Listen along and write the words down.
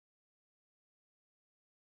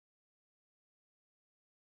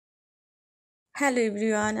Hello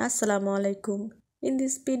everyone, Assalamu alaikum. In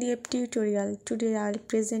this PDF tutorial, today I'll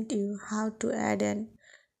present you how to add an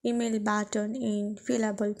email button in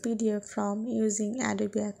Fillable PDF from using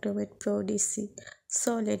Adobe Acrobat Pro DC.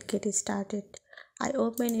 So let's get started. I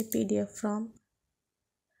open a PDF from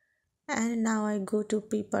and now I go to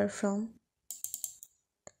Paper from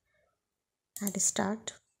and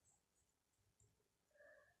start.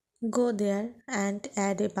 Go there and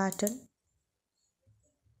add a button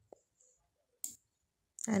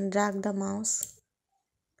and drag the mouse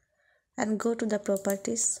and go to the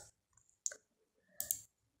properties.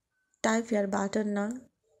 Type your button name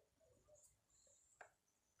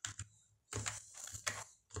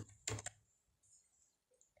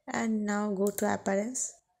and now go to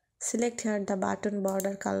appearance. Select here the button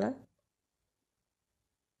border color.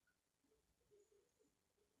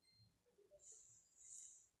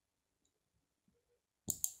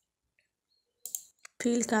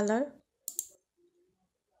 Fill color.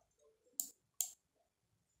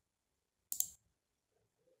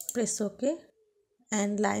 Press OK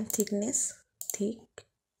and line thickness thick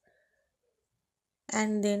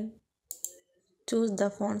and then choose the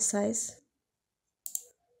font size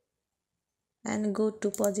and go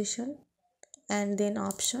to position and then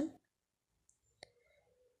option.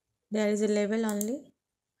 There is a label only.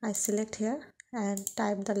 I select here and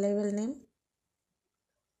type the label name.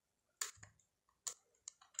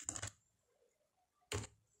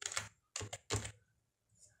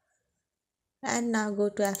 And now go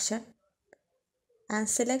to action and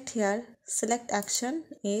select here. Select action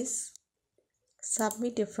is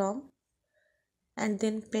submit a form and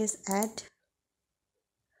then press add.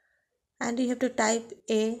 And you have to type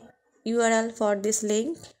a URL for this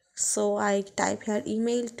link. So I type here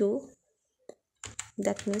email to,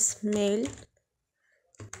 that means mail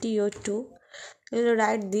to. You will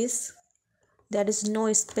write this, there is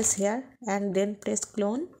no space here, and then press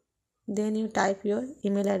clone. Then you type your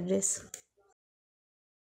email address.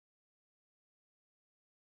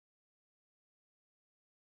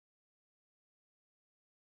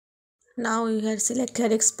 Now you have select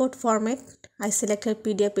here export format. I select here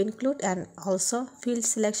PDF include and also field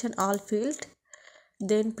selection all field.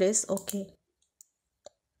 Then press OK.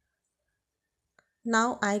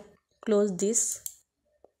 Now I close this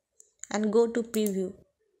and go to preview.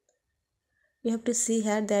 You have to see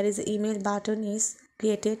here there is email button is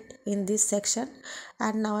created in this section,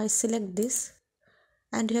 and now I select this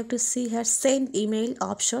and you have to see here send email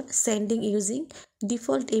option, sending using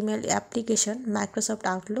default email application Microsoft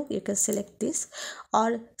Outlook. You can select this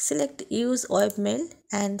or select use webmail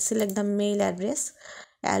and select the mail address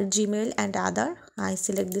Gmail and other. I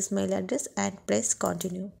select this mail address and press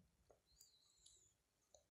continue.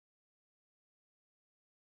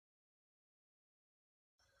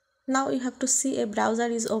 Now you have to see a browser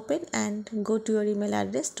is open and go to your email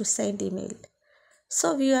address to send email.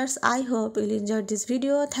 So viewers, I hope you enjoyed this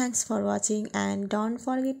video. Thanks for watching and don't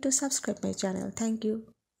forget to subscribe my channel. Thank you.